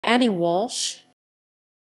Annie Walsh.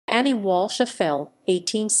 Annie Walsh of Fell,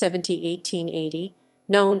 1870–1880,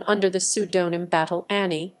 known under the pseudonym Battle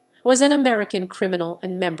Annie, was an American criminal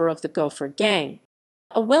and member of the Gopher Gang.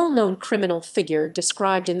 A well-known criminal figure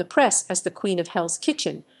described in the press as the Queen of Hell's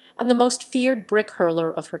Kitchen and the most feared brick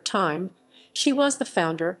hurler of her time, she was the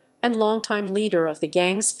founder and longtime leader of the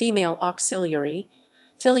gang's female auxiliary,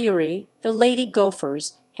 the Lady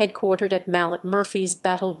Gophers, headquartered at Mallet Murphy's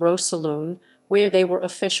Battle Row Saloon, where they were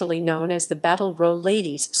officially known as the Battle Row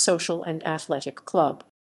Ladies Social and Athletic Club.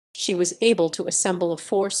 She was able to assemble a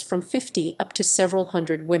force from 50 up to several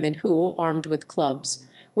hundred women who, armed with clubs,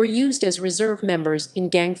 were used as reserve members in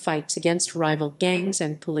gang fights against rival gangs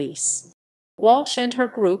and police. Walsh and her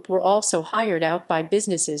group were also hired out by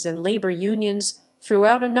businesses and labor unions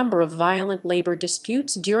throughout a number of violent labor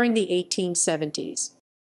disputes during the 1870s.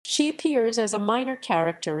 She appears as a minor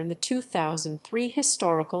character in the 2003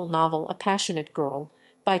 historical novel A Passionate Girl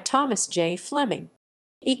by Thomas J. Fleming.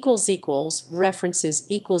 References